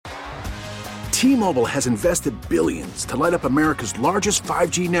T-Mobile has invested billions to light up America's largest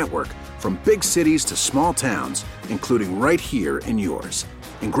 5G network, from big cities to small towns, including right here in yours.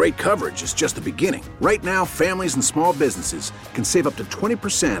 And great coverage is just the beginning. Right now, families and small businesses can save up to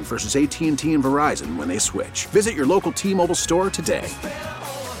 20% versus AT&T and Verizon when they switch. Visit your local T-Mobile store today.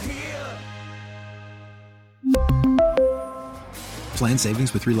 Plan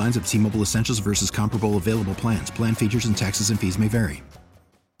savings with 3 lines of T-Mobile Essentials versus comparable available plans. Plan features and taxes and fees may vary.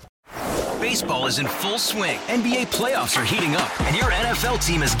 Baseball is in full swing. NBA playoffs are heating up, and your NFL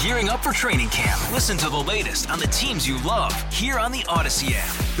team is gearing up for training camp. Listen to the latest on the teams you love here on the Odyssey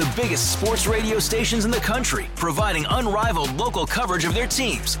app. The biggest sports radio stations in the country, providing unrivaled local coverage of their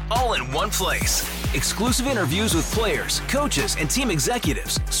teams, all in one place. Exclusive interviews with players, coaches, and team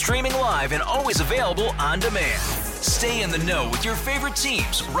executives, streaming live and always available on demand. Stay in the know with your favorite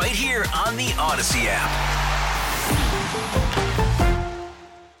teams right here on the Odyssey app.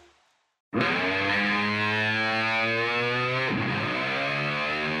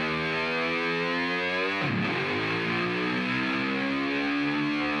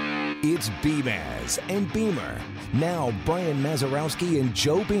 It's Beamaz and Beamer. Now Brian Mazurowski and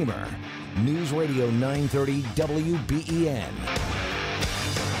Joe Beamer. News Radio 930 WBEN.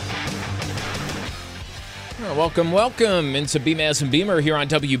 Welcome into Beamaz and Beamer here on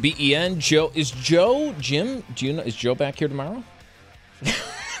WBEN. Jim, is Joe back here tomorrow?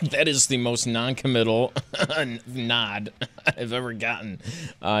 That is the most non-committal nod I've ever gotten.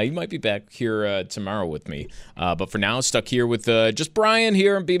 He might be back here tomorrow with me. But for now, stuck here with just Brian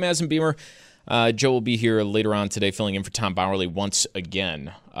here on Beamaz and Beamer. Joe will be here later on today, filling in for Tom Bowerly once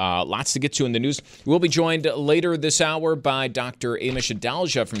again. Lots to get to in the news. We'll be joined later this hour by Dr. Amish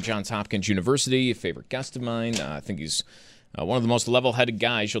Adalja from Johns Hopkins University, a favorite guest of mine. I think he's one of the most level-headed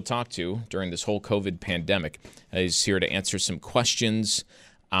guys you'll talk to during this whole COVID pandemic. He's here to answer some questions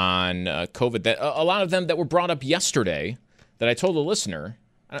on COVID, that a lot of them that were brought up yesterday that I told a listener.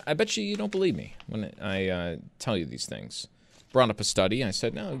 I bet you don't believe me when I tell you these things. Brought up a study. I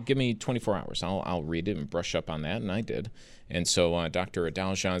said, no, give me 24 hours. I'll read it and brush up on that, and I did. And so Dr.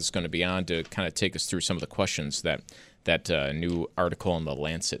 Adalja is going to be on to kind of take us through some of the questions that new article in The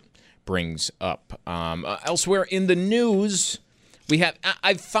Lancet brings up. Elsewhere in the news,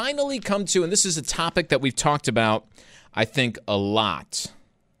 I've finally come to, and this is a topic that we've talked about, I think, a lot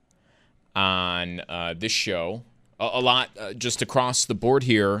on this show, a lot just across the board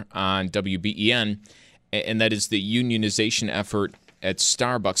here on WBEN, and that is the unionization effort at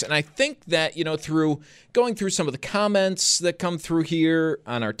Starbucks. And I think that, through going through some of the comments that come through here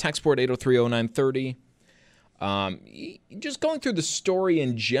on our text board, 8030930, just going through the story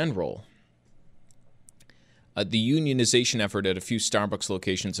in general, the unionization effort at a few Starbucks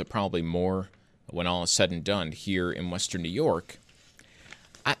locations, probably more when all is said and done here in Western New York,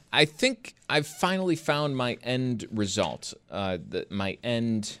 I think I've finally found my end result, my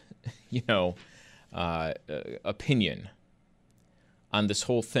end, opinion on this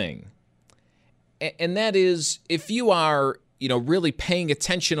whole thing. And that is, if you are, really paying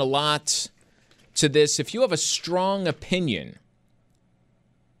attention a lot to this, if you have a strong opinion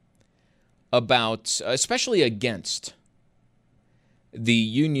about, especially against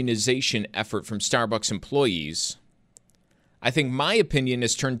the unionization effort from Starbucks employees, I think my opinion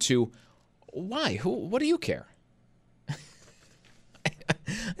has turned to, why? What do you care?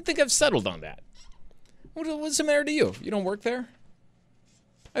 I think I've settled on that. What's the matter to you? You don't work there?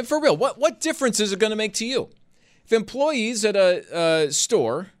 For real, what difference is it going to make to you? If employees at a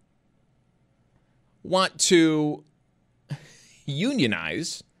store want to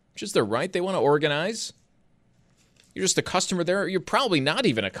unionize, which is their right, they want to organize, you're just a customer there, you're probably not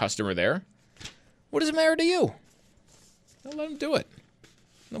even a customer there, what does it matter to you? I'll let them do it.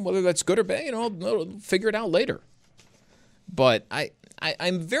 And whether that's good or bad, I'll figure it out later. But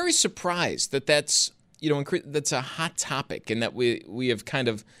I'm very surprised that's that's a hot topic, and that we have kind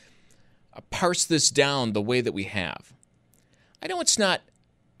of parsed this down the way that we have. I know it's not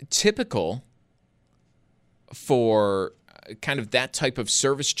typical for kind of that type of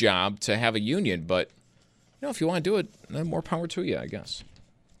service job to have a union, but if you want to do it, more power to you, I guess.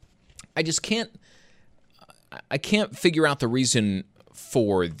 I can't figure out the reason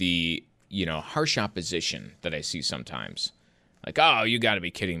for the, harsh opposition that I see sometimes. Like, oh, you got to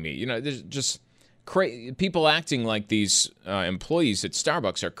be kidding me. There's just people acting like these employees at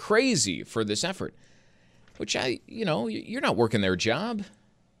Starbucks are crazy for this effort, which you're not working their job.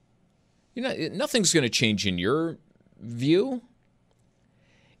 Nothing's going to change in your view.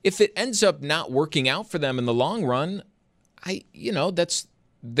 If it ends up not working out for them in the long run, that's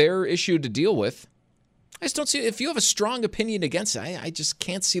their issue to deal with. I just don't see, if you have a strong opinion against it, I just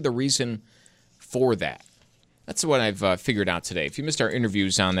can't see the reason for that. That's what I've figured out today. If you missed our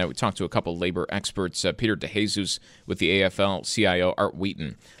interviews on that, we talked to a couple labor experts, Peter DeJesus with the AFL-CIO, Art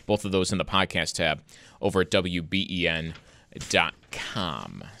Wheaton, both of those in the podcast tab over at WBEN.com.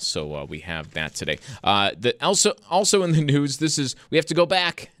 So we have that today. Also in the news, we have to go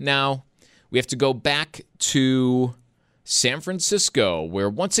back now. We have to go back to San Francisco, where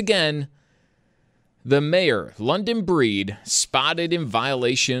once again, the mayor, London Breed, spotted in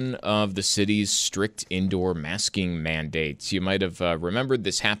violation of the city's strict indoor masking mandates. You might have remembered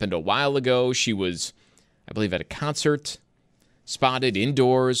this happened a while ago. She was, I believe, at a concert, spotted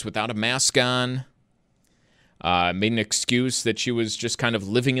indoors without a mask on, made an excuse that she was just kind of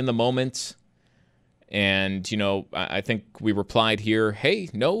living in the moment. And, I think we replied here, hey,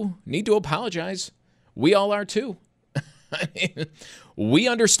 no need to apologize. We all are too. I mean, we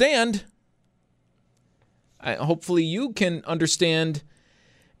understand. Hopefully you can understand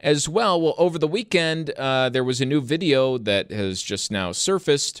as well. Well, over the weekend, there was a new video that has just now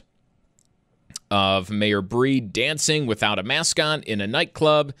surfaced of Mayor Breed dancing without a mask on in a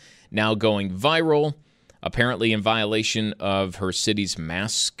nightclub, now going viral, apparently in violation of her city's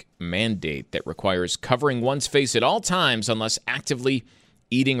mask mandate that requires covering one's face at all times unless actively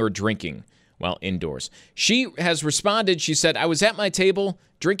eating or drinking while indoors. She has responded. She said, I was at my table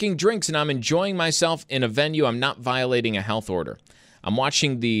drinking drinks and I'm enjoying myself in a venue. I'm not violating a health order. I'm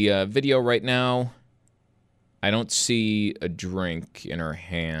watching the video right now. I don't see a drink in her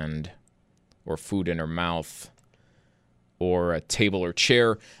hand or food in her mouth or a table or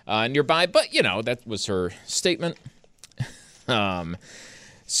chair nearby. But, that was her statement.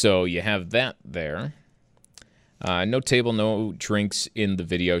 So you have that there. No table, no drinks in the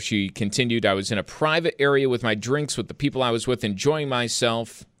video. She continued, I was in a private area with my drinks with the people I was with, enjoying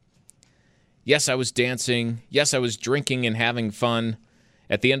myself. Yes, I was dancing. Yes, I was drinking and having fun.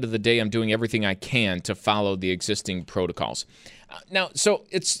 At the end of the day, I'm doing everything I can to follow the existing protocols. Now, so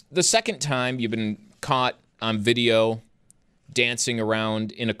it's the second time you've been caught on video dancing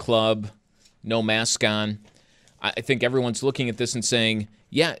around in a club, no mask on. I think everyone's looking at this and saying,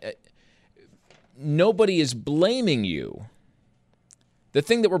 yeah, nobody is blaming you. The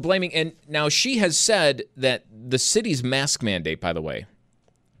thing that we're blaming, and now she has said that the city's mask mandate, by the way,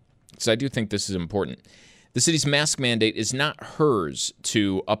 because I do think this is important, the city's mask mandate is not hers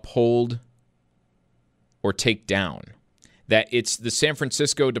to uphold or take down. That it's the San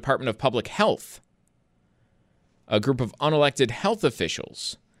Francisco Department of Public Health, a group of unelected health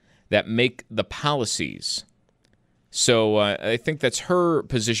officials that make the policies. So I think that's her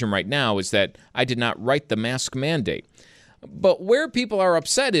position right now, is that I did not write the mask mandate. But where people are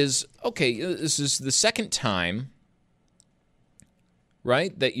upset is, okay, this is the second time,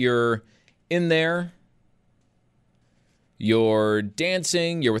 right, that you're in there, you're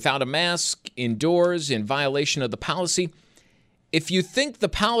dancing, you're without a mask, indoors, in violation of the policy. If you think the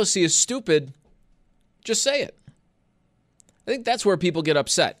policy is stupid, just say it. I think that's where people get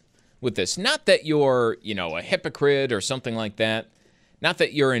upset with this. Not that you're, a hypocrite or something like that. Not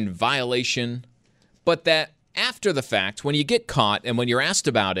that you're in violation, but that after the fact, when you get caught and when you're asked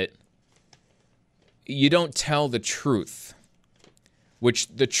about it, you don't tell the truth. Which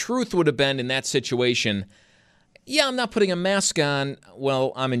the truth would have been in that situation, yeah, I'm not putting a mask on.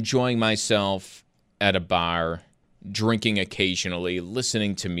 Well, I'm enjoying myself at a bar, drinking occasionally,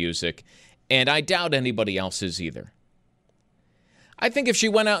 listening to music, and I doubt anybody else is either. I think if she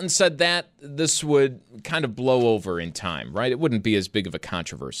went out and said that, this would kind of blow over in time, right? It wouldn't be as big of a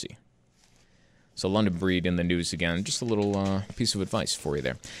controversy. So London Breed in the news again. Just a little piece of advice for you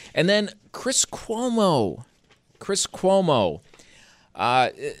there. And then Chris Cuomo.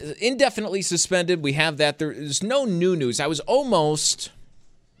 Indefinitely suspended. We have that. There's no new news. I was almost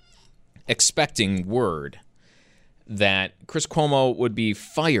expecting word that Chris Cuomo would be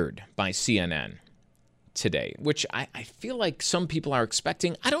fired by CNN today, which I feel like some people are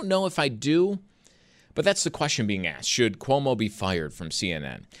expecting. I don't know if I do, but that's the question being asked. Should Cuomo be fired from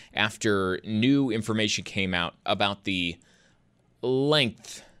CNN after new information came out about the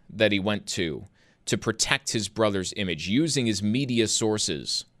length that he went to protect his brother's image, using his media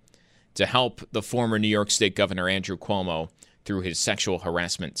sources to help the former New York State Governor Andrew Cuomo through his sexual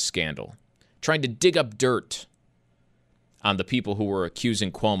harassment scandal, trying to dig up dirt on the people who were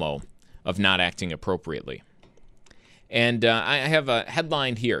accusing Cuomo of not acting appropriately. And I have a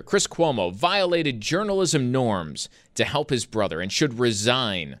headline here. Chris Cuomo violated journalism norms to help his brother and should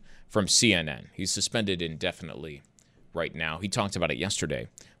resign from CNN. He's suspended indefinitely right now. He talked about it yesterday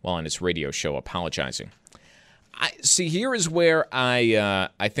while on his radio show apologizing. Here is where I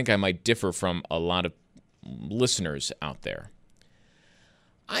think I might differ from a lot of listeners out there.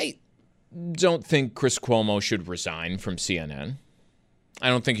 don't think Chris Cuomo should resign from CNN. I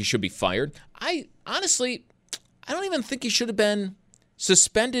don't think he should be fired. I don't even think he should have been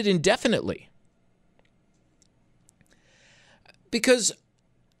suspended indefinitely. Because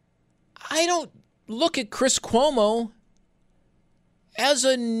I don't look at Chris Cuomo as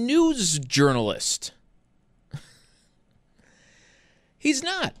a news journalist. He's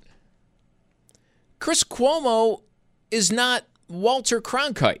not. Chris Cuomo is not Walter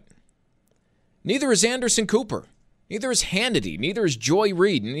Cronkite. Neither is Anderson Cooper. Neither is Hannity. Neither is Joy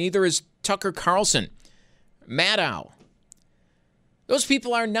Reid. Neither is Tucker Carlson. Maddow. Those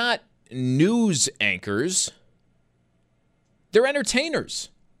people are not news anchors. They're entertainers.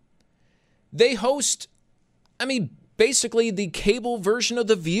 They host, basically the cable version of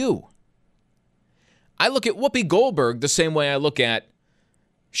The View. I look at Whoopi Goldberg the same way I look at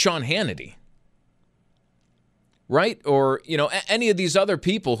Sean Hannity. Right? Or, any of these other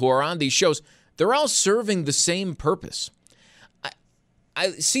people who are on these shows, they're all serving the same purpose.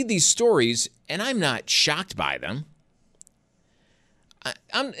 I see these stories, and I'm not shocked by them.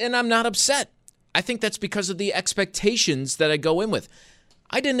 I'm not upset. I think that's because of the expectations that I go in with.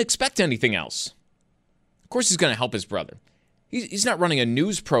 I didn't expect anything else. Of course he's going to help his brother. He's not running a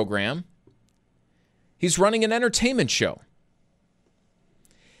news program. He's running an entertainment show.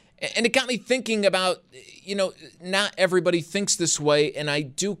 And it got me thinking about, not everybody thinks this way, and I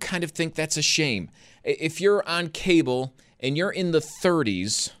do kind of think that's a shame. If you're on cable and you're in the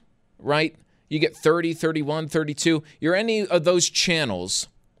 30s, right? You get 30, 31, 32. You're any of those channels,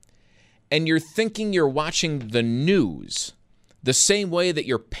 and you're thinking you're watching the news the same way that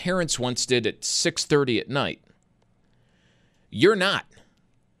your parents once did at 6:30 at night. You're not.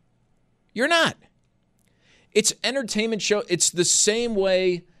 You're not. It's entertainment show. It's the same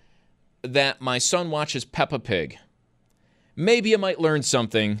way that my son watches Peppa Pig. Maybe you might learn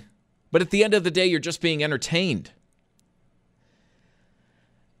something, but at the end of the day, you're just being entertained.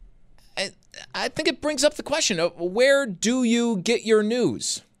 I think it brings up the question of where do you get your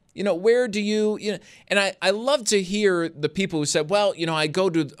news? Where do you, and I love to hear the people who said, well, I go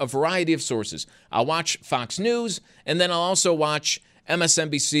to a variety of sources. I'll watch Fox News, and then I'll also watch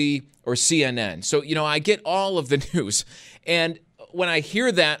MSNBC or CNN. So, I get all of the news. And when I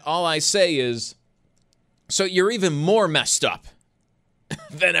hear that, all I say is, so you're even more messed up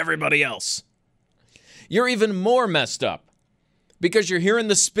than everybody else. You're even more messed up because you're hearing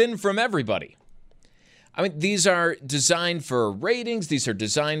the spin from everybody. These are designed for ratings. These are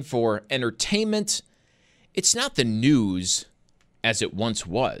designed for entertainment. It's not the news as it once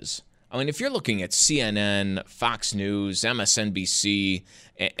was. If you're looking at CNN, Fox News, MSNBC,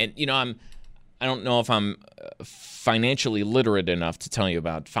 and I don't know if I'm financially literate enough to tell you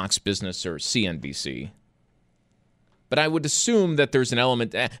about Fox Business or CNBC, but I would assume that there's an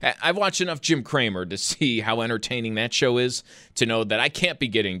element. I've watched enough Jim Cramer to see how entertaining that show is to know that I can't be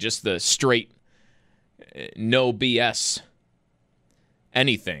getting just the straight, no BS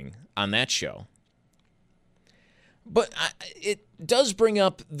anything on that show. But it does bring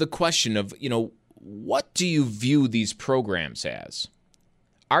up the question of, what do you view these programs as?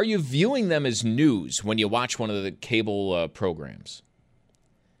 Are you viewing them as news when you watch one of the cable programs?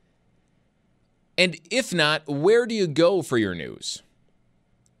 And if not, where do you go for your news?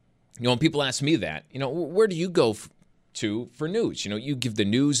 When people ask me that, where do you go to for news? You give the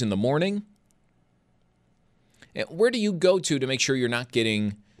news in the morning. Where do you go to make sure you're not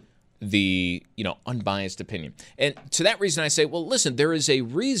getting the, unbiased opinion? And to that reason, I say, well, listen, there is a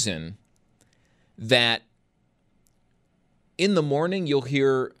reason that in the morning you'll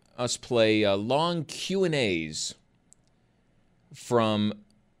hear us play long Q&As from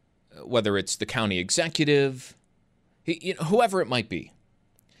whether it's the county executive, whoever it might be,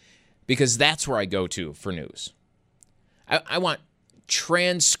 because that's where I go to for news. I want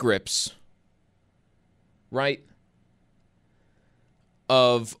transcripts, right,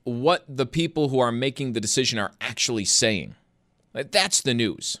 of what the people who are making the decision are actually saying. That's the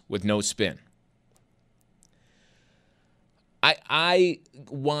news with no spin. I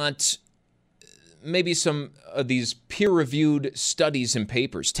want maybe some of these peer-reviewed studies and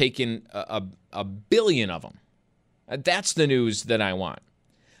papers, taken a billion of them. That's the news that I want.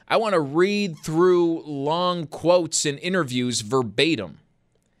 I want to read through long quotes and interviews verbatim.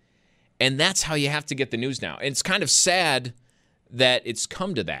 And that's how you have to get the news now. And it's kind of sad that it's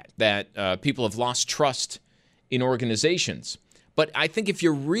come to that people have lost trust in organizations. But I think if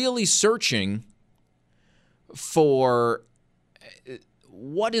you're really searching for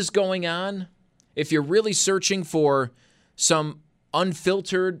what is going on, if you're really searching for some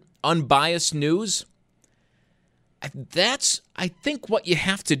unfiltered, unbiased news, that's, I think, what you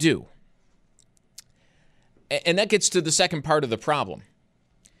have to do. And that gets to the second part of the problem.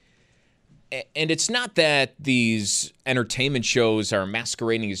 And it's not that these entertainment shows are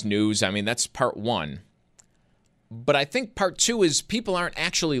masquerading as news. I mean, that's part one. But I think part two is people aren't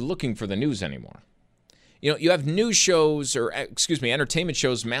actually looking for the news anymore. You know, you have news shows, entertainment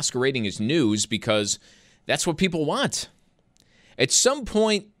shows masquerading as news because that's what people want. At some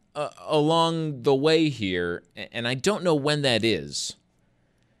point along the way here, and I don't know when that is,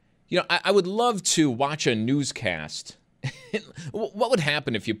 you know, I would love to watch a newscast. What would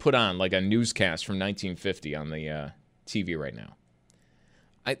happen if you put on like a newscast from 1950 on the TV right now?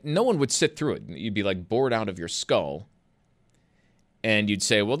 No one would sit through it. You'd be like bored out of your skull, and you'd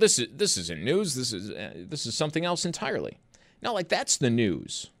say, "Well, this isn't news. This is something else entirely." Now, like that's the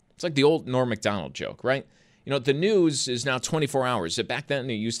news. It's like the old Norm Macdonald joke, right? You know, the news is now 24 hours. Back then,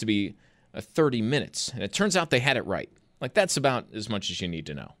 it used to be 30 minutes, and it turns out they had it right. Like that's about as much as you need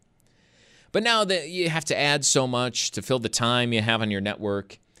to know. But now that you have to add so much to fill the time you have on your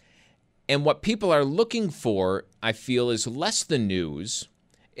network, and what people are looking for, I feel, is less the news.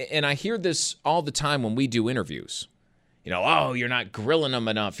 And I hear this all the time when we do interviews. You know, oh, you're not grilling them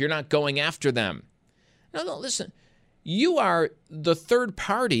enough. You're not going after them. No, listen. You are the third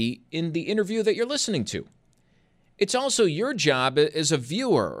party in the interview that you're listening to. It's also your job as a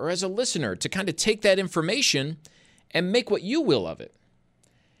viewer or as a listener to kind of take that information and make what you will of it.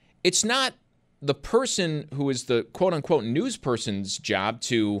 It's not the person who is the quote-unquote news person's job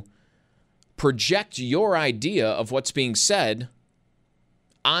to project your idea of what's being said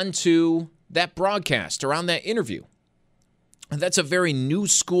onto that broadcast or on that interview. And that's a very new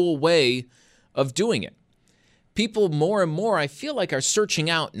school way of doing it. People more and more, I feel like, are searching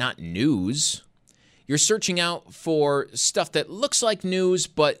out not news. You're searching out for stuff that looks like news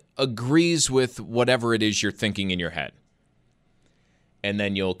but agrees with whatever it is you're thinking in your head. And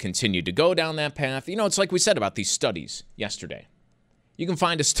then you'll continue to go down that path. You know, it's like we said about these studies yesterday. You can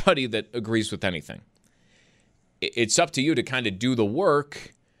find a study that agrees with anything. It's up to you to kind of do the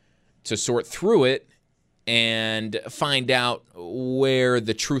work to sort through it and find out where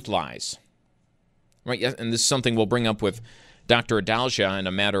the truth lies. Right? And this is something we'll bring up with Dr. Adalja in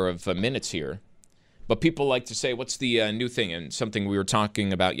a matter of minutes here. But people like to say, what's the new thing? And something we were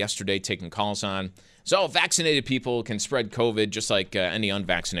talking about yesterday, taking calls on. So vaccinated people can spread COVID just like any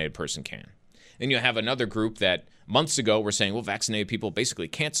unvaccinated person can. Then you have another group that months ago were saying, well, vaccinated people basically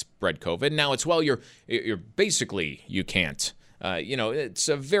can't spread COVID. Now it's, well, you're basically, you can't. It's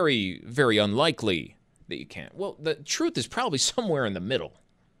a very, very unlikely that you can't. Well, the truth is probably somewhere in the middle.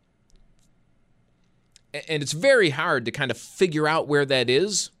 And it's very hard to kind of figure out where that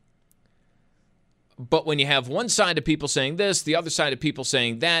is. But when you have one side of people saying this, the other side of people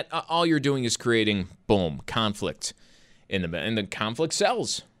saying that, all you're doing is creating, boom, conflict. And the conflict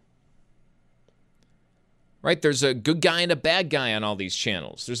sells. Right? There's a good guy and a bad guy on all these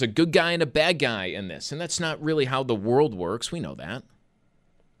channels. There's a good guy and a bad guy in this. And that's not really how the world works. We know that.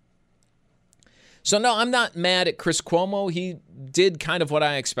 So, no, I'm not mad at Chris Cuomo. He did kind of what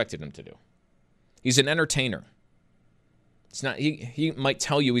I expected him to do. He's an entertainer. It's not. He might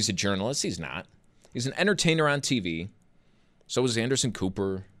tell you he's a journalist. He's not. He's an entertainer on TV. So is Anderson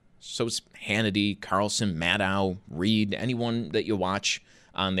Cooper. So is Hannity, Carlson, Maddow, Reed, anyone that you watch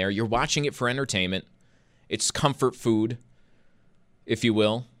on there. You're watching it for entertainment. It's comfort food, if you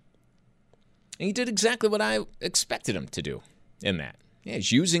will. And he did exactly what I expected him to do in that. Yeah,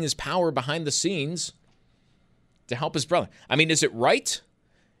 he's using his power behind the scenes to help his brother. I mean, is it right?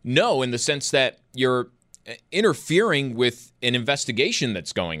 No, in the sense that you're interfering with an investigation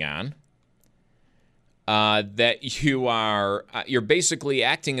that's going on. That you're basically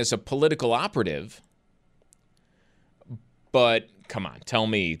acting as a political operative. But come on, tell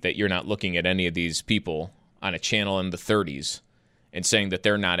me that you're not looking at any of these people on a channel in the 30s and saying that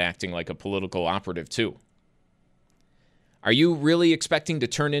they're not acting like a political operative too. Are you really expecting to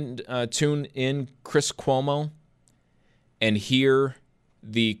tune in Chris Cuomo and hear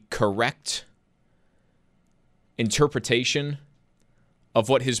the correct interpretation of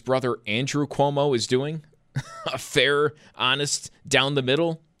what his brother Andrew Cuomo is doing? A fair, honest, down the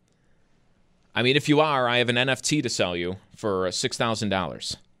middle? I mean, if you are, I have an NFT to sell you for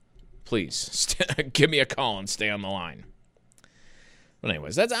 $6,000. Please, give me a call and stay on the line. But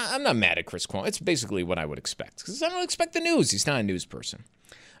anyways, I'm not mad at Chris Cuomo. It's basically what I would expect, because I don't expect the news. He's not a news person.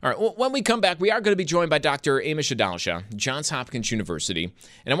 All right, well, when we come back, we are going to be joined by Dr. Amish Adalja, Johns Hopkins University.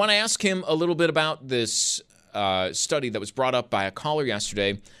 And I want to ask him a little bit about this study that was brought up by a caller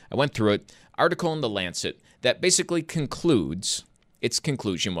yesterday. I went through it. Article in The Lancet that basically concludes, its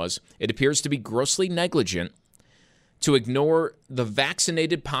conclusion was, it appears to be grossly negligent to ignore the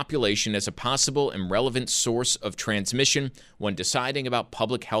vaccinated population as a possible and relevant source of transmission when deciding about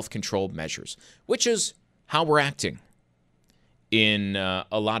public health control measures, which is how we're acting in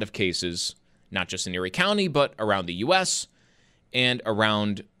a lot of cases, not just in Erie County, but around the U.S. and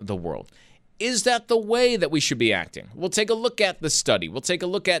around the world. Is that the way that we should be acting? We'll take a look at the study. We'll take a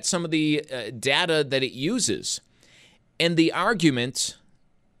look at some of the data that it uses and the argument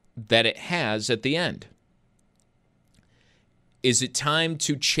that it has at the end. Is it time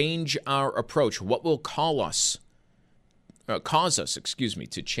to change our approach? What will cause us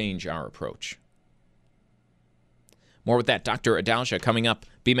to change our approach? More with that. Dr. Adalja coming up.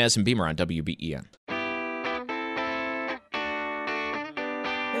 Beamaz and Beamer on WBEN.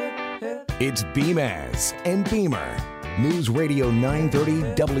 It's Beamaz and Beamer. News Radio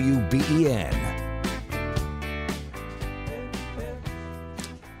 930 WBEN.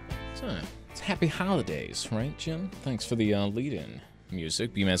 Happy holidays, right, Jim? Thanks for the lead-in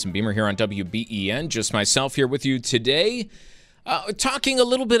music. Beamaz and Beamer here on WBEN. Just myself here with you today, talking a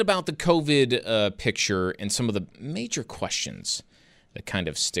little bit about the COVID picture and some of the major questions that kind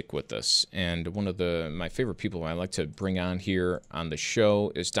of stick with us. And one of my favorite people I like to bring on here on the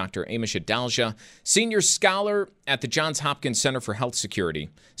show is Dr. Amish Adalja, senior scholar at the Johns Hopkins Center for Health Security,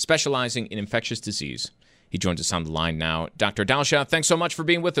 specializing in infectious disease. He joins us on the line now. Dr. Adalja, thanks so much for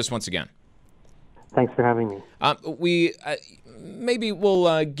being with us once again. Thanks for having me. Maybe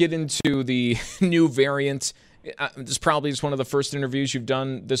we'll get into the new variant. This probably is one of the first interviews you've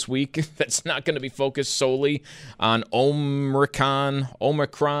done this week that's not going to be focused solely on Omicron.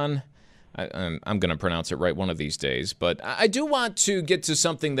 I'm going to pronounce it right one of these days. But I do want to get to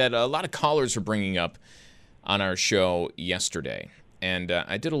something that a lot of callers are bringing up on our show yesterday. And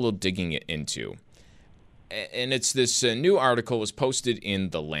I did a little digging into. And it's this new article was posted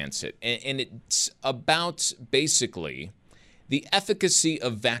in The Lancet. And it's about basically the efficacy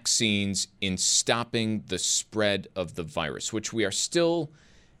of vaccines in stopping the spread of the virus, which we are still,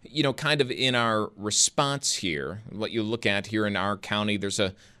 kind of in our response here. What you look at here in our county, there's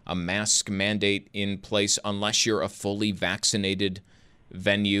a mask mandate in place. Unless you're a fully vaccinated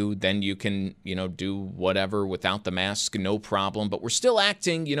venue, then you can, do whatever without the mask, no problem. But we're still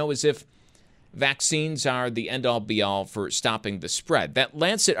acting, as if vaccines are the end-all, be-all for stopping the spread. That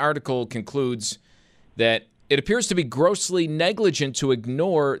Lancet article concludes that it appears to be grossly negligent to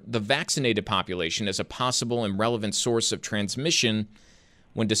ignore the vaccinated population as a possible and relevant source of transmission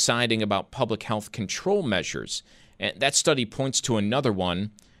when deciding about public health control measures. And that study points to another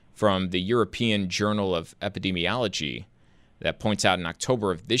one from the European Journal of Epidemiology that points out in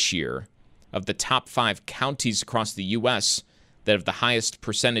October of this year, of the top 5 counties across the U.S. that have the highest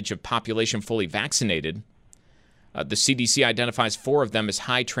percentage of population fully vaccinated. The CDC identifies 4 of them as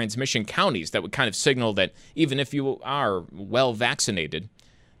high transmission counties. That would kind of signal that even if you are well vaccinated,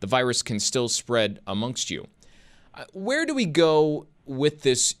 the virus can still spread amongst you. Where do we go with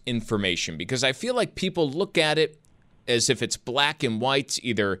this information? Because I feel like people look at it as if it's black and white.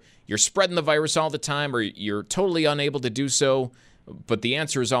 Either you're spreading the virus all the time or you're totally unable to do so. But the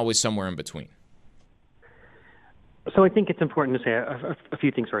answer is always somewhere in between. So I think it's important to say a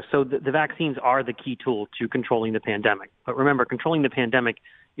few things first. So the vaccines are the key tool to controlling the pandemic. But remember, controlling the pandemic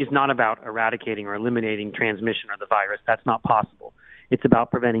is not about eradicating or eliminating transmission of the virus. That's not possible. It's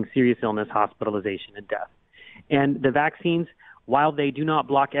about preventing serious illness, hospitalization, and death. And the vaccines, while they do not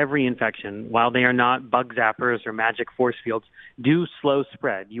block every infection, while they are not bug zappers or magic force fields, do slow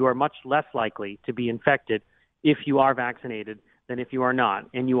spread. You are much less likely to be infected if you are vaccinated than if you are not.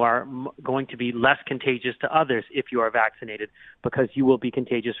 And you are going to be less contagious to others if you are vaccinated because you will be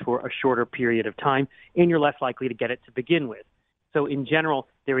contagious for a shorter period of time and you're less likely to get it to begin with. So in general,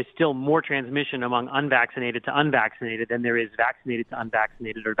 there is still more transmission among unvaccinated to unvaccinated than there is vaccinated to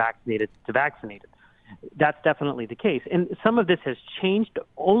unvaccinated or vaccinated to vaccinated. That's definitely the case. And some of this has changed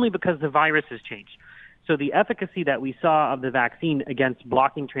only because the virus has changed. So the efficacy that we saw of the vaccine against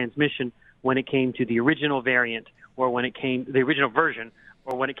blocking transmission when it came to the original variant or when it came the original version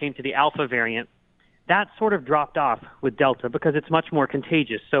or when it came to the alpha variant, that sort of dropped off with Delta because it's much more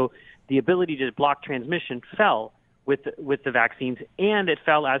contagious. So the ability to block transmission fell with the vaccines, and it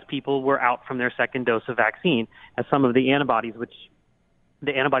fell as people were out from their second dose of vaccine, as some of the antibodies, which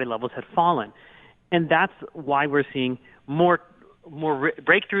the antibody levels had fallen. And that's why we're seeing more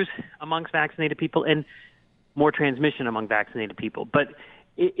breakthroughs amongst vaccinated people and more transmission among vaccinated people. But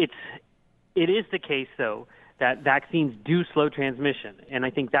it is the case, though, that vaccines do slow transmission, and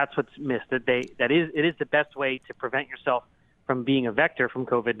I think that's what's missed. It is the best way to prevent yourself from being a vector from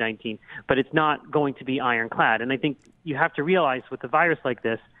COVID-19, but it's not going to be ironclad. And I think you have to realize with a virus like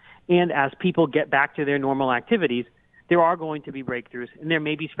this, and as people get back to their normal activities, there are going to be breakthroughs, and there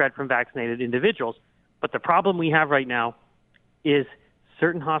may be spread from vaccinated individuals. But the problem we have right now is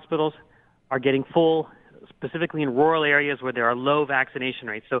certain hospitals are getting full, specifically in rural areas where there are low vaccination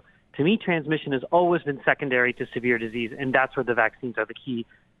rates. So to me, transmission has always been secondary to severe disease, and that's where the vaccines are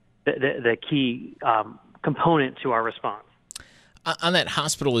the key component to our response. On that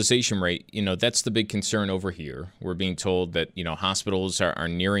hospitalization rate, that's the big concern over here. We're being told that, hospitals are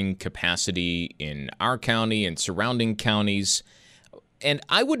nearing capacity in our county and surrounding counties. And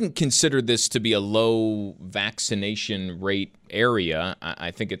I wouldn't consider this to be a low vaccination rate area. I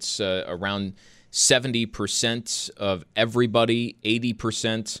think it's around 70% of everybody,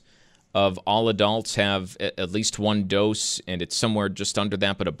 80% of all adults have at least one dose, and it's somewhere just under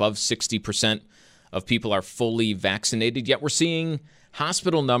that, but above 60% of people are fully vaccinated. Yet we're seeing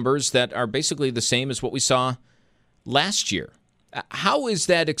hospital numbers that are basically the same as what we saw last year. How is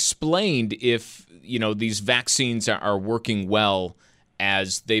that explained if, these vaccines are working well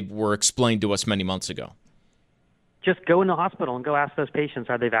as they were explained to us many months ago? Just go in the hospital and go ask those patients,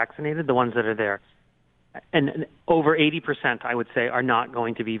 are they vaccinated, the ones that are there? And over 80%, I would say, are not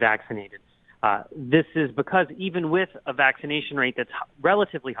going to be vaccinated. This is because even with a vaccination rate that's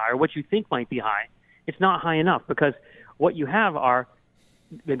relatively high, or what you think might be high, it's not high enough, because what you have are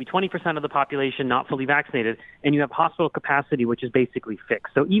maybe 20% of the population not fully vaccinated, and you have hospital capacity, which is basically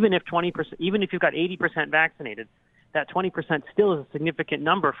fixed. So even if you've got 80% vaccinated, that 20% still is a significant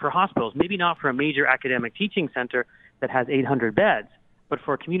number for hospitals. Maybe not for a major academic teaching center that has 800 beds, but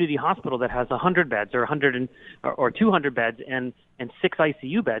for a community hospital that has 100 beds or 200 beds and 6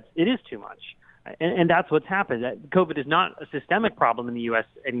 ICU beds, it is too much. And that's what's happened. COVID is not a systemic problem in the U.S.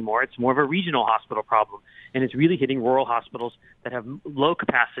 anymore. It's more of a regional hospital problem. And it's really hitting rural hospitals that have low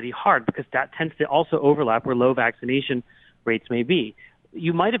capacity hard, because that tends to also overlap where low vaccination rates may be.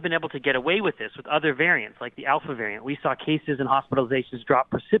 You might have been able to get away with this with other variants, like the Alpha variant. We saw cases and hospitalizations drop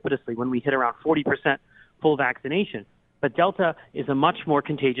precipitously when we hit around 40% full vaccination. But Delta is a much more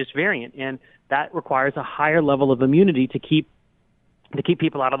contagious variant, and that requires a higher level of immunity to keep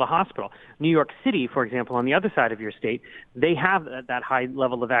people out of the hospital. New York City, for example, on the other side of your state, they have that high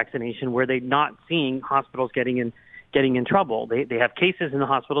level of vaccination where they're not seeing hospitals getting in trouble. They have cases in the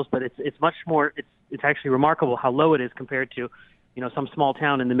hospitals, but it's much more. It's actually remarkable how low it is compared to, some small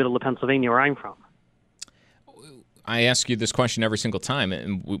town in the middle of Pennsylvania where I'm from. I ask you this question every single time,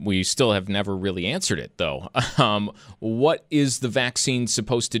 and we still have never really answered it, though. What is the vaccine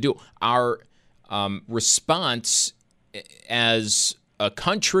supposed to do? Our response as a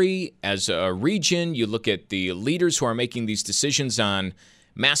country, as a region, you look at the leaders who are making these decisions on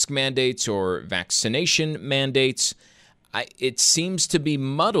mask mandates or vaccination mandates, it seems to be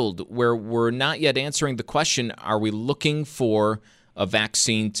muddled, where we're not yet answering the question, are we looking for a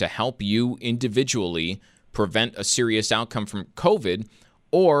vaccine to help you individually prevent a serious outcome from COVID,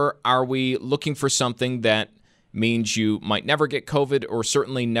 or are we looking for something that means you might never get COVID or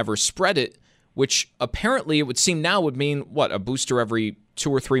certainly never spread it, which apparently it would seem now would mean, a booster every 2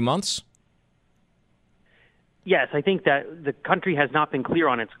 or 3 months? Yes, I think that the country has not been clear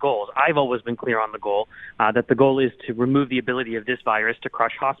on its goals. I've always been clear on the goal, that the goal is to remove the ability of this virus to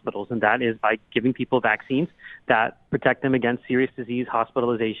crush hospitals, and that is by giving people vaccines that protect them against serious disease,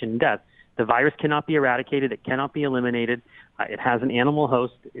 hospitalization, and death. The virus cannot be eradicated. It cannot be eliminated. It has an animal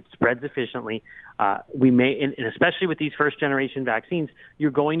host. It spreads efficiently. We may, and especially with these first-generation vaccines,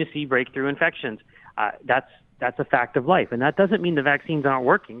 you're going to see breakthrough infections. That's a fact of life, and that doesn't mean the vaccines aren't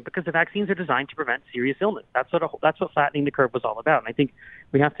working, because the vaccines are designed to prevent serious illness. That's what flattening the curve was all about. And I think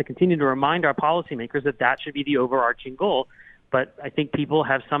we have to continue to remind our policymakers that should be the overarching goal. But I think people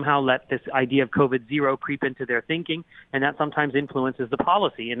have somehow let this idea of COVID-0 creep into their thinking, and that sometimes influences the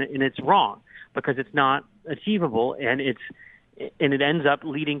policy. And it's wrong, because it's not achievable, and it ends up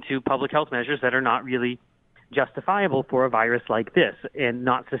leading to public health measures that are not really justifiable for a virus like this, and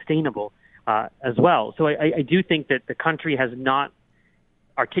not sustainable as well. So I do think that the country has not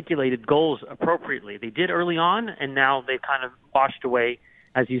articulated goals appropriately. They did early on, and now they've kind of washed away,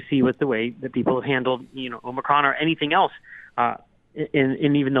 as you see with the way that people have handled, Omicron or anything else.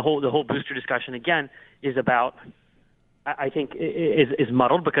 And even the whole booster discussion again is about, I think, is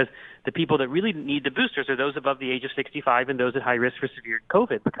muddled, because the people that really need the boosters are those above the age of 65 and those at high risk for severe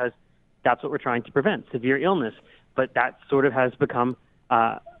COVID, because that's what we're trying to prevent, severe illness. But that sort of has become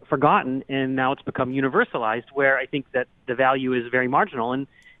forgotten, and now it's become universalized, where I think that the value is very marginal. And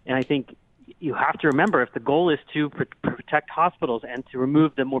I think you have to remember, if the goal is to protect hospitals and to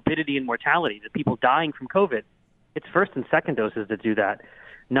remove the morbidity and mortality, the people dying from COVID, it's first and second doses that do that,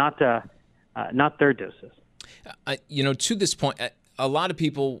 not third doses. To this point, a lot of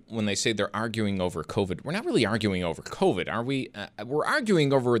people, when they say they're arguing over COVID, we're not really arguing over COVID, are we? We're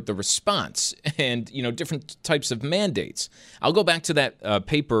arguing over the response and, different types of mandates. I'll go back to that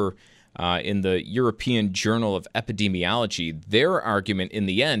paper in the European Journal of Epidemiology. Their argument in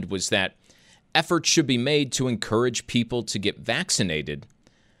the end was that efforts should be made to encourage people to get vaccinated,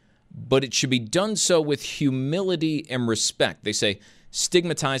 but it should be done so with humility and respect. They say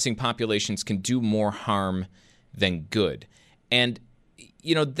stigmatizing populations can do more harm than good. And,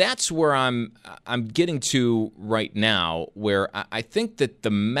 that's where I'm getting to right now, where I think that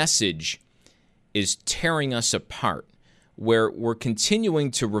the message is tearing us apart, where we're continuing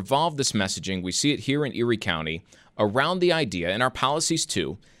to revolve this messaging. We see it here in Erie County around the idea, and our policies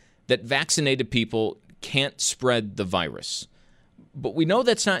too, that vaccinated people can't spread the virus. But we know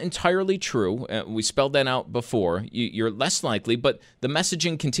that's not entirely true. We spelled that out before. You're less likely, but the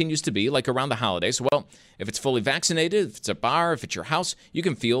messaging continues to be, like around the holidays, well, if it's fully vaccinated, if it's a bar, if it's your house, you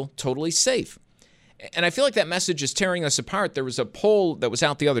can feel totally safe. And I feel like that message is tearing us apart. There was a poll that was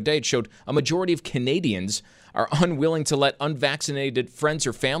out the other day. It showed a majority of Canadians are unwilling to let unvaccinated friends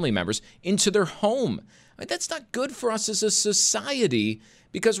or family members into their home. I mean, that's not good for us as a society,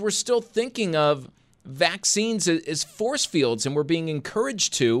 because we're still thinking of vaccines as force fields, and we're being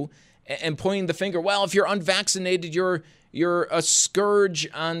encouraged to, and pointing the finger, well, if you're unvaccinated, you're a scourge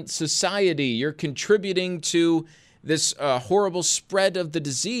on society. You're contributing to this horrible spread of the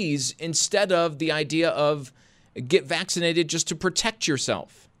disease, instead of the idea of get vaccinated just to protect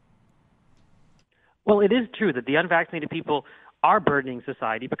yourself. Well, it is true that the unvaccinated people are burdening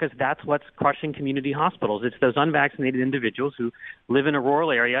society, because that's what's crushing community hospitals. It's those unvaccinated individuals who live in a rural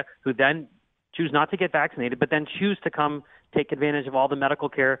area who then choose not to get vaccinated, but then choose to come take advantage of all the medical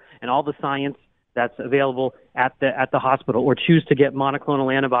care and all the science that's available at the hospital, or choose to get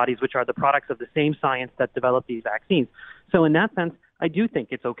monoclonal antibodies, which are the products of the same science that developed these vaccines. So in that sense, I do think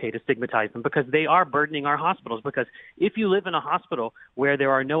it's okay to stigmatize them, because they are burdening our hospitals. Because if you live in a hospital where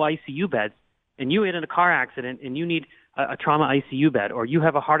there are no ICU beds, and you get in a car accident and you need a trauma ICU bed, or you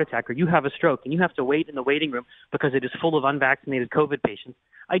have a heart attack, or you have a stroke, and you have to wait in the waiting room because it is full of unvaccinated COVID patients,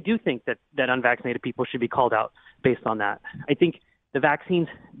 I do think that unvaccinated people should be called out based on that. I think the vaccines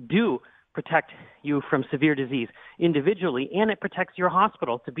do protect you from severe disease individually, and it protects your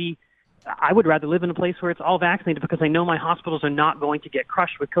hospital I would rather live in a place where it's all vaccinated, because I know my hospitals are not going to get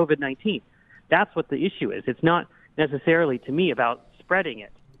crushed with COVID-19. That's what the issue is. It's not necessarily, to me, about spreading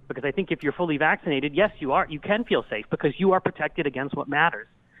it. Because I think if you're fully vaccinated, yes, you can feel safe, because you are protected against what matters: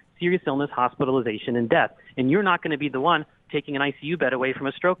 serious illness, hospitalization, and death. And you're not going to be the one taking an ICU bed away from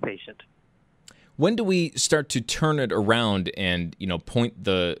a stroke patient. When do we start to turn it around and point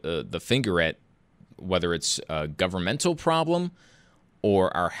the finger at whether it's a governmental problem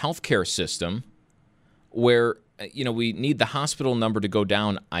or our healthcare system, where we need the hospital number to go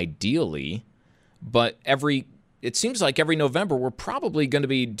down ideally, but it seems like every November we're probably going to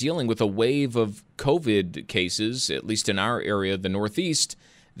be dealing with a wave of COVID cases, at least in our area, the Northeast,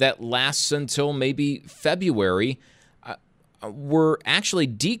 that lasts until maybe February. We're actually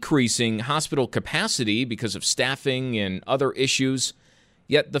decreasing hospital capacity because of staffing and other issues,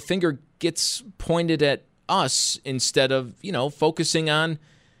 yet the finger gets pointed at us instead of, focusing on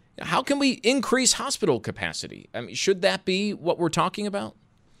how can we increase hospital capacity. I mean, should that be what we're talking about?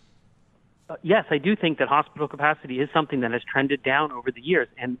 Yes, I do think that hospital capacity is something that has trended down over the years,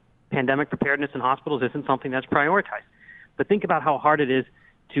 and pandemic preparedness in hospitals isn't something that's prioritized. But think about how hard it is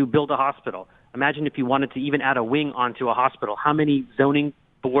to build a hospital. Imagine if you wanted to even add a wing onto a hospital. How many zoning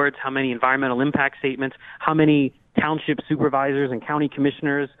boards, how many environmental impact statements, how many township supervisors and county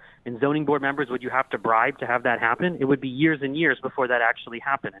commissioners and zoning board members would you have to bribe to have that happen? It would be years and years before that actually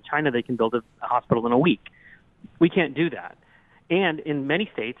happened. In China, they can build a hospital in a week. We can't do that. And in many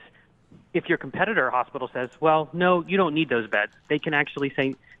states, if your competitor hospital says, well, no, you don't need those beds, they can actually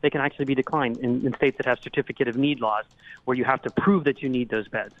be declined in states that have certificate of need laws where you have to prove that you need those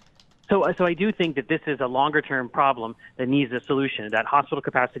beds. So I do think that this is a longer-term problem that needs a solution, that hospital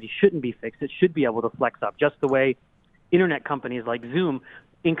capacity shouldn't be fixed. It should be able to flex up, just the way internet companies like Zoom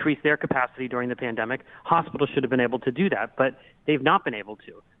increased their capacity during the pandemic. Hospitals should have been able to do that, but they've not been able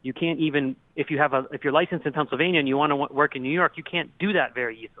to. You can't even, if you're licensed in Pennsylvania and you want to work in New York, you can't do that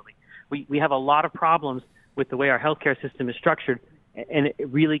very easily. We have a lot of problems with the way our healthcare system is structured, and it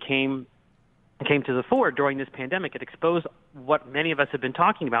really came to the fore during this pandemic. It exposed what many of us have been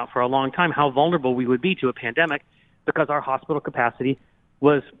talking about for a long time, how vulnerable we would be to a pandemic, because our hospital capacity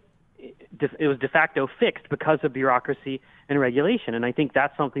was de facto fixed because of bureaucracy and regulation. And I think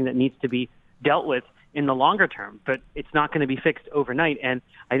that's something that needs to be dealt with in the longer term, but it's not going to be fixed overnight. And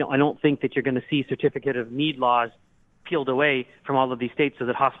I don't think that you're going to see certificate of need laws peeled away from all of these states so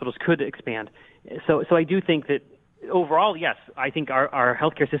that hospitals could expand. So I do think that overall, yes, I think our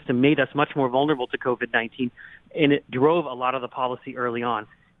healthcare system made us much more vulnerable to COVID-19, and it drove a lot of the policy early on.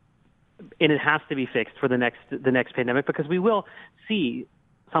 And it has to be fixed for the next pandemic, because we will see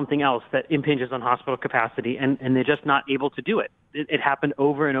something else that impinges on hospital capacity, and they're just not able to do it. It happened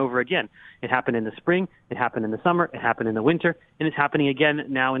over and over again. It happened in the spring, it happened in the summer, it happened in the winter, and it's happening again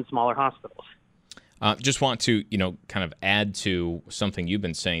now in smaller hospitals. Just want to, kind of add to something you've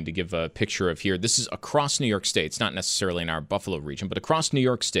been saying to give a picture of here. This is across New York State. It's not necessarily in our Buffalo region, but across New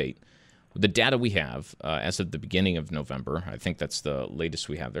York State, the data we have as of the beginning of November, I think that's the latest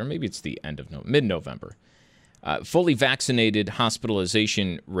we have there. Maybe it's the end of mid-November. Fully vaccinated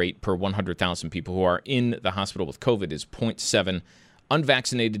hospitalization rate per 100,000 people who are in the hospital with COVID is 0.7.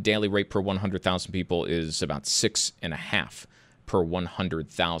 Unvaccinated daily rate per 100,000 people is about 6.5 per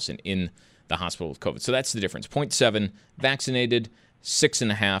 100,000 in the hospital with COVID. So that's the difference. 0.7 vaccinated,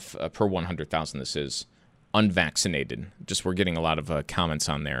 6.5 per 100,000. This is unvaccinated. Just we're getting a lot of comments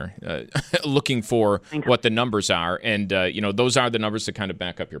on there looking for what the numbers are. And, those are the numbers that kind of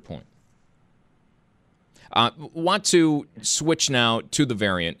back up your point. Want to switch now to the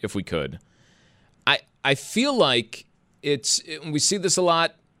variant, if we could. I feel like we see this a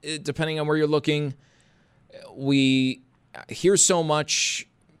lot, depending on where you're looking. We hear so much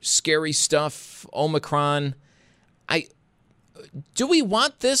scary stuff, Omicron. Do we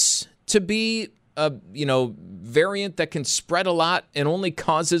want this to be a variant that can spread a lot and only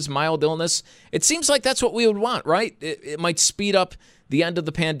causes mild illness? It seems like that's what we would want, right? It might speed up the end of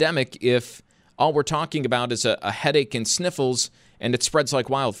the pandemic if all we're talking about is a headache and sniffles and it spreads like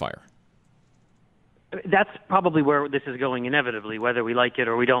wildfire. That's probably where this is going inevitably, whether we like it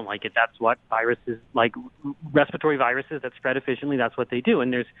or we don't like it. That's what viruses, like respiratory viruses that spread efficiently, that's what they do.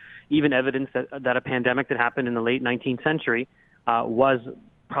 And there's even evidence that a pandemic that happened in the late 19th century was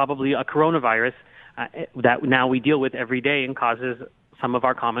probably a coronavirus that now we deal with every day and causes some of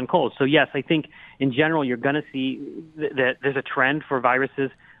our common colds. So yes, I think in general you're going to see that there's a trend for viruses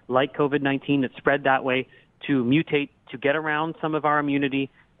like COVID-19 that spread that way to mutate, to get around some of our immunity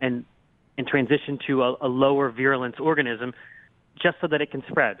and transition to a lower virulence organism, just so that it can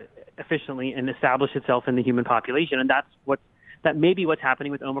spread efficiently and establish itself in the human population. And that may be what's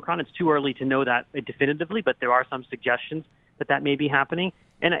happening with Omicron. It's too early to know that definitively, but there are some suggestions that may be happening.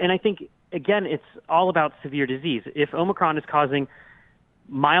 And I think, again, it's all about severe disease. If Omicron is causing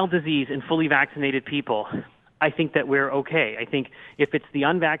mild disease in fully vaccinated people, I think that we're okay. I think if it's the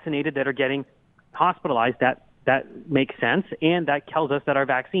unvaccinated that are getting hospitalized, that makes sense, and that tells us that our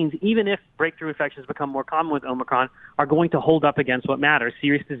vaccines, even if breakthrough infections become more common with Omicron, are going to hold up against what matters: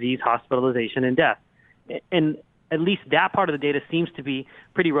 serious disease, hospitalization, and death. And at least that part of the data seems to be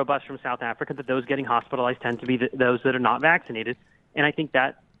pretty robust from South Africa, that those getting hospitalized tend to be those that are not vaccinated. And I think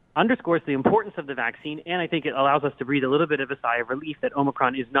that underscores the importance of the vaccine, and I think it allows us to breathe a little bit of a sigh of relief that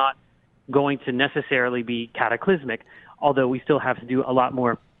Omicron is not going to necessarily be cataclysmic, although we still have to do a lot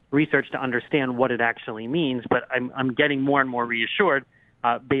more research to understand what it actually means. But I'm getting more and more reassured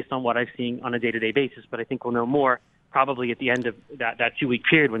based on what I've seen on a day-to-day basis. But I think we'll know more probably at the end of that 2-week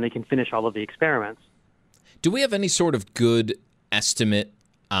period when they can finish all of the experiments. Do we have any sort of good estimate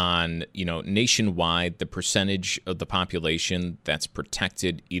on, nationwide, the percentage of the population that's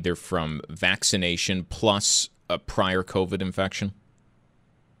protected either from vaccination plus a prior COVID infection?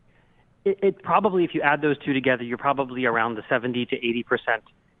 It probably, if you add those two together, you're probably around the 70 to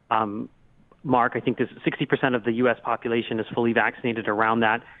 80% mark. I think there's 60% of the U.S. population is fully vaccinated, around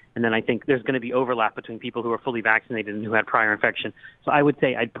that. And then I think there's going to be overlap between people who are fully vaccinated and who had prior infection. So I would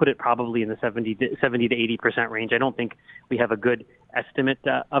say I'd put it probably in the 70 to 80% range. I don't think we have a good estimate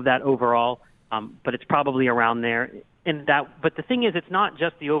of that overall, but it's probably around there. But the thing is, it's not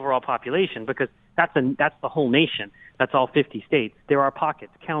just the overall population, because that's the whole nation. That's all 50 states. There are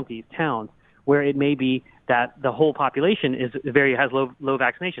pockets, counties, towns, where it may be that the whole population has low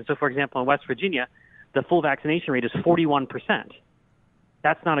vaccination. So, for example, in West Virginia, the full vaccination rate is 41%.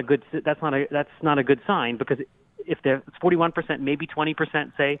 That's not a good sign, because if it's 41%, maybe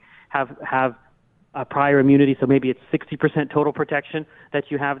 20% say have prior immunity. So maybe it's 60% total protection that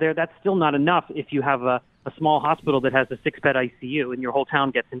you have there. That's still not enough if you have a small hospital that has a 6-bed ICU and your whole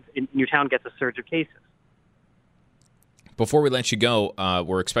town gets a surge of cases. Before we let you go,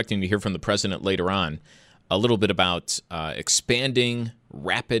 we're expecting to hear from the president later on a little bit about expanding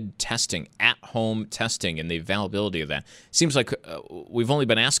rapid testing, at-home testing, and the availability of that. Seems like we've only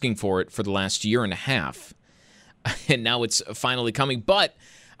been asking for it for the last year and a half, and now it's finally coming. But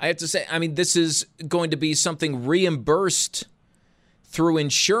I have to say, this is going to be something reimbursed through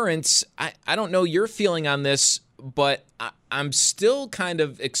insurance. I don't know your feeling on this, but I'm still kind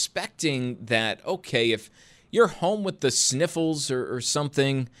of expecting that, okay, if you're home with the sniffles or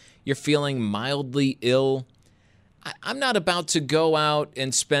something, you're feeling mildly ill, I'm not about to go out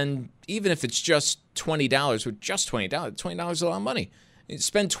and spend, even if it's just $20, with just $20. $20 is a lot of money.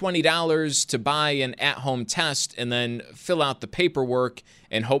 Spend $20 to buy an at-home test and then fill out the paperwork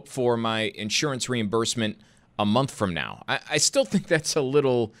and hope for my insurance reimbursement a month from now. I still think that's a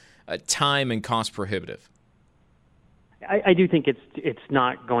little time and cost prohibitive. I do think it's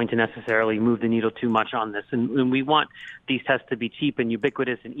not going to necessarily move the needle too much on this. And we want these tests to be cheap and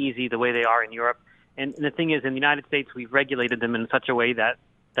ubiquitous and easy the way they are in Europe. And the thing is, in the United States, we've regulated them in such a way that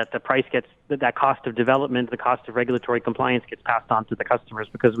the price gets, that cost of development, the cost of regulatory compliance gets passed on to the customers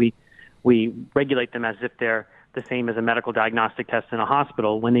because we regulate them as if they're the same as a medical diagnostic test in a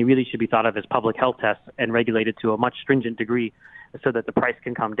hospital, when they really should be thought of as public health tests and regulated to a much stringent degree so that the price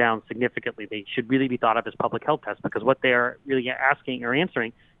can come down significantly. They should really be thought of as public health tests because what they're really asking or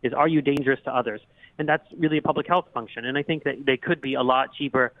answering is, are you dangerous to others? And that's really a public health function. And I think that they could be a lot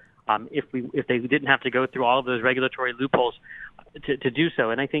cheaper if they didn't have to go through all of those regulatory loopholes to do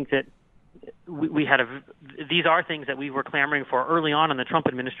so. And I think that we had these are things that we were clamoring for early on in the Trump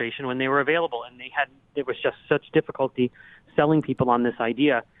administration when they were available, and there was just such difficulty selling people on this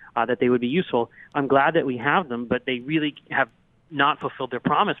idea that they would be useful. I'm glad that we have them, but they really have not fulfilled their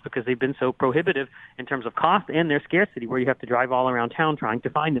promise because they've been so prohibitive in terms of cost and their scarcity, where you have to drive all around town trying to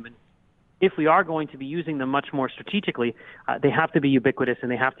find them. And if we are going to be using them much more strategically, they have to be ubiquitous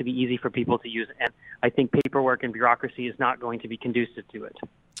and they have to be easy for people to use. And I think paperwork and bureaucracy is not going to be conducive to it.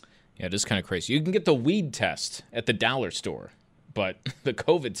 Yeah, it is kind of crazy. You can get the weed test at the dollar store, but the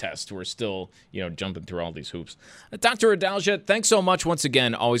COVID test, we're still, jumping through all these hoops. Dr. Adalja, thanks so much once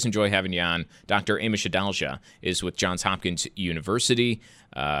again. Always enjoy having you on. Dr. Amish Adalja is with Johns Hopkins University,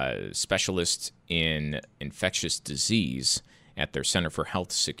 specialist in infectious disease at their Center for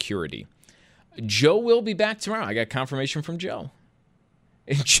Health Security. Joe will be back tomorrow. I got confirmation from Joe.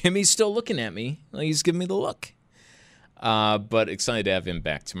 And Jimmy's still looking at me. He's giving me the look. But excited to have him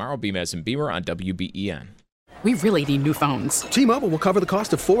back tomorrow. Beamaz and Beamer on WBEN. We really need new phones. T-Mobile will cover the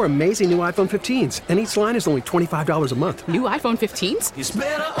cost of 4 amazing new iPhone 15s, and each line is only $25 a month. New iPhone 15s? It's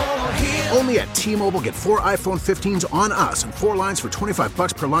better over here. Only at T-Mobile, get 4 iPhone 15s on us and 4 lines for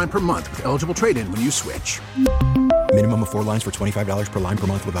 $25 per line per month with eligible trade-in when you switch. Minimum of 4 lines for $25 per line per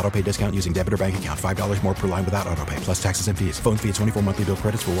month with autopay discount using debit or bank account. $5 more per line without autopay, plus taxes and fees. Phone fee at 24 monthly bill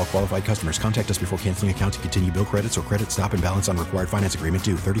credits for well-qualified customers. Contact us before canceling account to continue bill credits or credit stop and balance on required finance agreement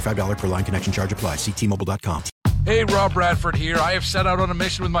due. $35 per line connection charge applies. See T-Mobile.com. Hey, Rob Bradford here. I have set out on a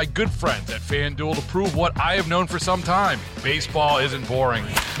mission with my good friends at FanDuel to prove what I have known for some time. Baseball isn't boring.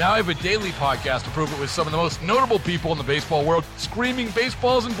 Now I have a daily podcast to prove it with some of the most notable people in the baseball world, screaming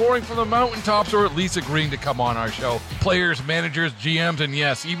baseball isn't boring from the mountaintops, or at least agreeing to come on our show. Players, managers, GMs, and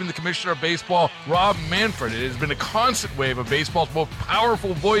yes, even the commissioner of baseball, Rob Manfred. It has been a constant wave of baseball's most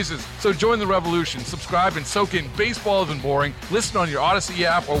powerful voices. So join the revolution. Subscribe and soak in Baseball Isn't Boring. Listen on your Odyssey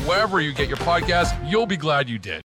app or wherever you get your podcasts. You'll be glad you did.